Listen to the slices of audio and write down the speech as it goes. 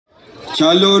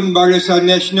calon Barisan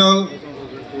Nasional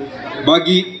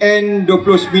bagi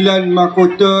N29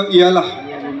 Mahkota ialah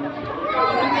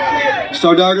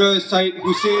Saudara Syed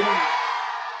Hussien.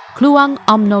 Kluang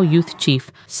UMNO Youth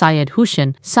Chief Syed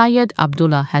Hussien Syed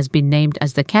Abdullah has been named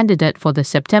as the candidate for the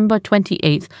September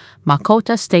 28th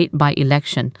Mahkota state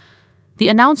by-election. The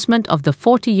announcement of the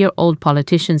 40-year-old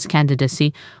politician's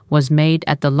candidacy was made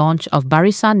at the launch of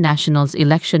Barisan Nasional's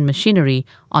election machinery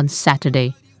on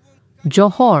Saturday.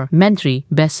 Johor Menteri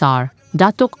Besar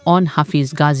Datuk On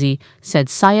Hafiz Ghazi said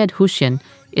Syed Hussien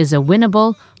is a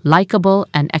winnable, likable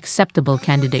and acceptable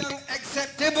candidate.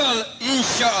 Acceptable,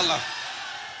 insyaAllah.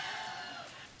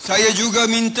 Saya juga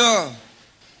minta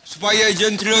supaya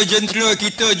jentera-jentera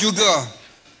kita juga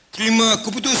terima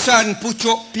keputusan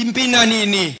pucuk pimpinan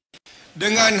ini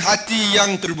dengan hati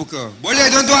yang terbuka. Boleh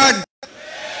tuan-tuan?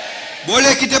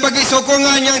 Boleh kita bagi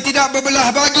sokongan yang tidak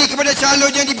berbelah bagi kepada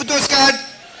calon yang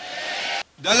diputuskan?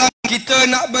 Dalam kita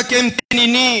nak berkempen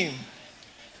ini,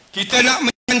 kita nak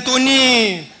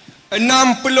menyantuni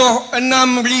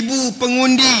 66,000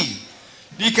 pengundi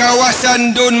di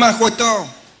kawasan Dun Mahkota.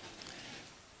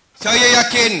 Saya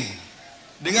yakin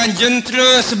dengan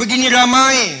jentera sebegini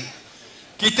ramai,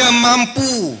 kita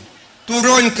mampu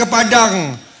turun ke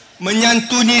padang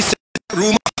menyantuni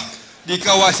rumah di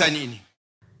kawasan ini.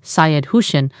 Syed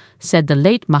Hussien said the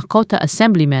late Mahkota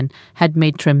assemblyman had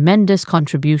made tremendous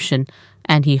contribution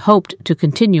and he hoped to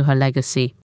continue her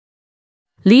legacy.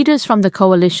 Leaders from the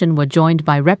coalition were joined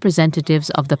by representatives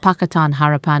of the Pakatan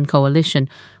Harapan coalition,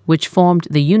 which formed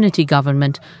the unity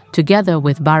government together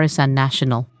with Barisan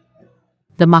Nasional.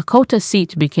 The Mahkota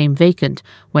seat became vacant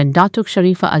when Datuk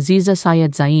Sharifah Aziza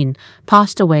Syed Zain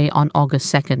passed away on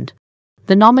August 2nd.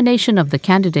 The nomination of the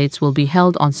candidates will be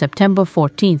held on September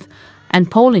 14th and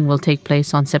polling will take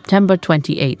place on September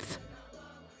 28th.